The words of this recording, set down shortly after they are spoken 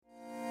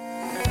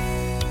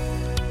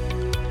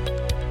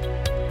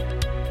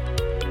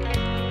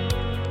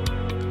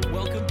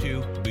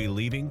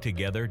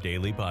Together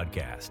Daily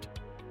Podcast,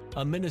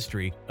 a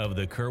ministry of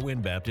the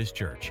Kerwin Baptist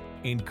Church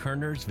in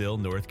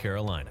Kernersville, North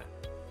Carolina.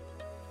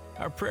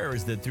 Our prayer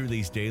is that through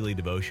these daily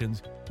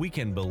devotions, we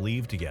can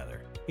believe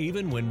together,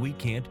 even when we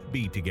can't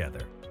be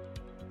together.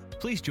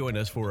 Please join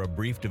us for a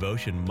brief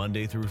devotion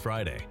Monday through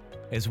Friday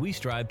as we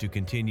strive to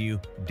continue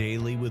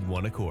daily with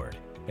one accord,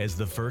 as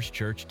the first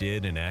church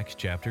did in Acts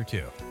chapter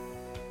 2.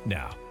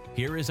 Now,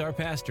 here is our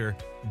pastor,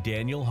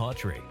 Daniel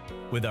Hawtrey,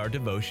 with our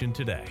devotion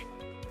today.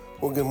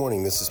 Well, good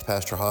morning. This is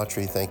Pastor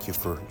Hawtrey. Thank you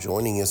for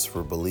joining us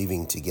for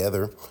Believing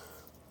Together. I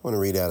want to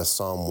read out of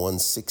Psalm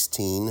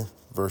 116,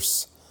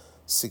 verse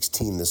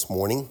 16 this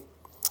morning.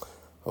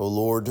 O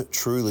Lord,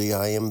 truly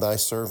I am thy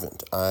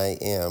servant. I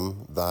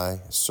am thy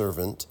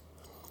servant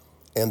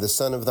and the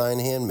son of thine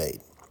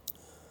handmaid.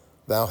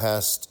 Thou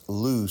hast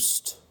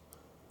loosed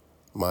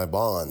my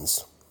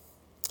bonds.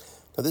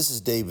 Now, this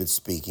is David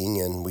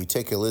speaking, and we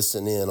take a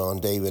listen in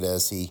on David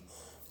as he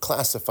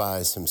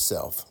classifies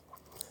himself.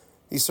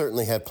 He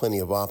certainly had plenty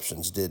of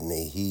options, didn't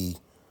he? He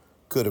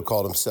could have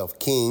called himself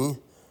king,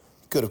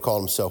 could have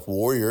called himself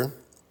warrior.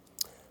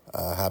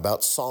 How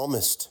about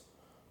psalmist?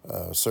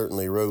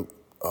 Certainly wrote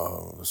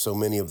so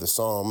many of the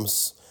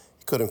Psalms.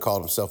 He could have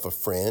called himself a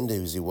friend,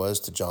 as he was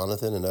to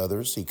Jonathan and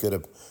others. He could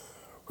have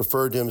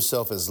referred to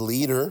himself as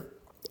leader,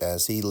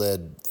 as he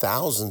led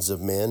thousands of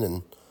men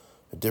and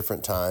at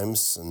different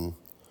times and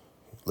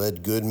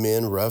led good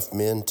men, rough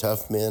men,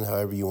 tough men,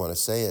 however you want to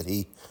say it.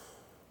 He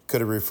could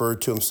have referred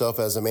to himself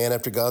as a man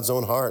after God's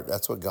own heart.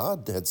 That's what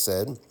God had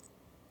said.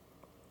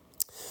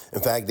 In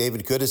fact,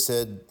 David could have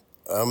said,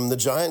 I'm the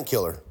giant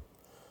killer,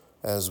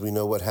 as we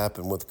know what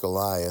happened with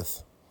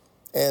Goliath,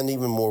 and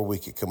even more we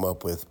could come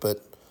up with.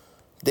 But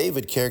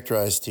David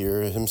characterized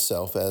here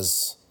himself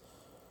as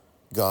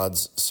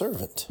God's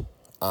servant.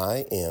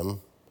 I am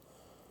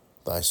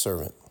thy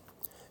servant.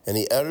 And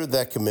he uttered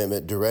that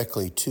commitment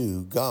directly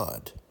to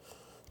God.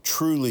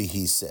 Truly,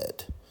 he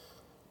said.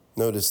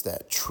 Notice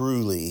that,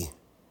 truly,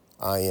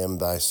 I am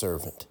thy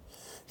servant.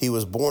 He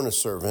was born a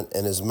servant,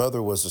 and his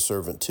mother was a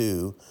servant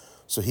too,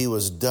 so he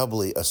was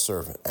doubly a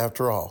servant.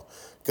 After all,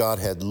 God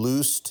had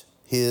loosed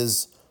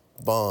his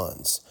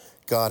bonds.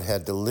 God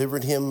had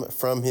delivered him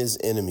from his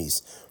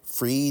enemies,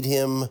 freed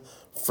him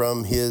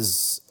from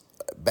his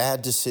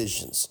bad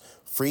decisions,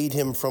 freed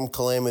him from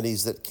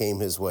calamities that came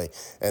his way,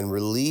 and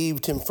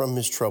relieved him from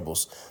his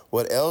troubles.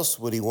 What else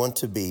would he want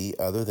to be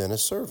other than a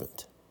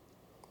servant?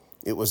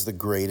 It was the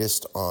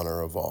greatest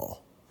honor of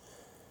all.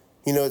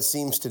 You know, it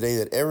seems today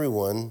that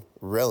everyone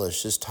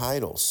relishes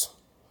titles.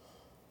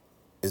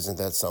 Isn't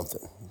that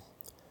something?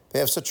 They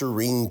have such a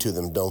ring to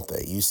them, don't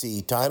they? You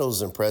see,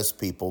 titles impress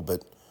people,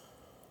 but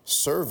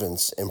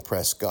servants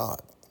impress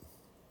God.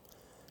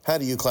 How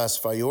do you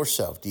classify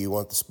yourself? Do you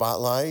want the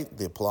spotlight,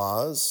 the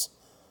applause,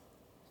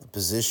 the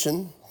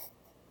position,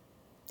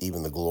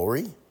 even the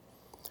glory?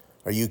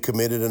 Are you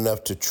committed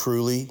enough to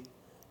truly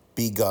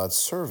be God's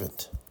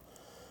servant?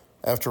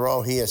 After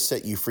all, he has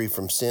set you free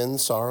from sin,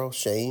 sorrow,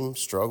 shame,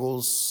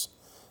 struggles,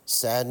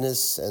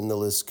 sadness, and the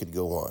list could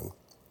go on.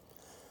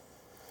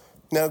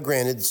 Now,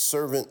 granted,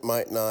 servant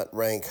might not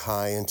rank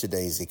high in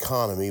today's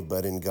economy,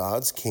 but in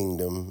God's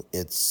kingdom,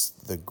 it's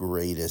the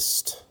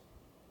greatest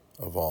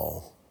of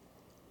all.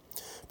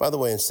 By the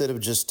way, instead of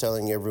just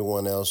telling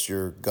everyone else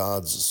you're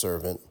God's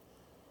servant,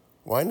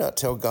 why not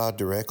tell God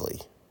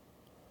directly?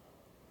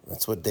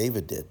 That's what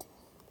David did.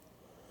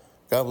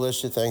 God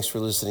bless you. Thanks for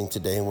listening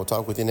today, and we'll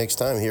talk with you next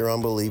time here on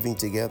Believing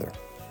Together.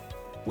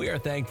 We are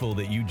thankful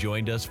that you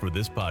joined us for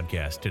this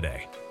podcast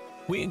today.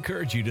 We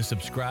encourage you to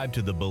subscribe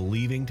to the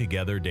Believing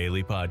Together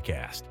Daily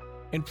Podcast.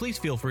 And please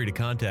feel free to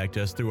contact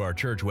us through our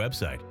church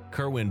website,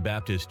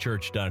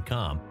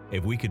 kerwinbaptistchurch.com,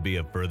 if we could be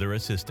of further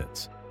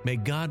assistance. May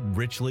God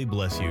richly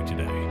bless you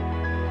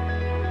today.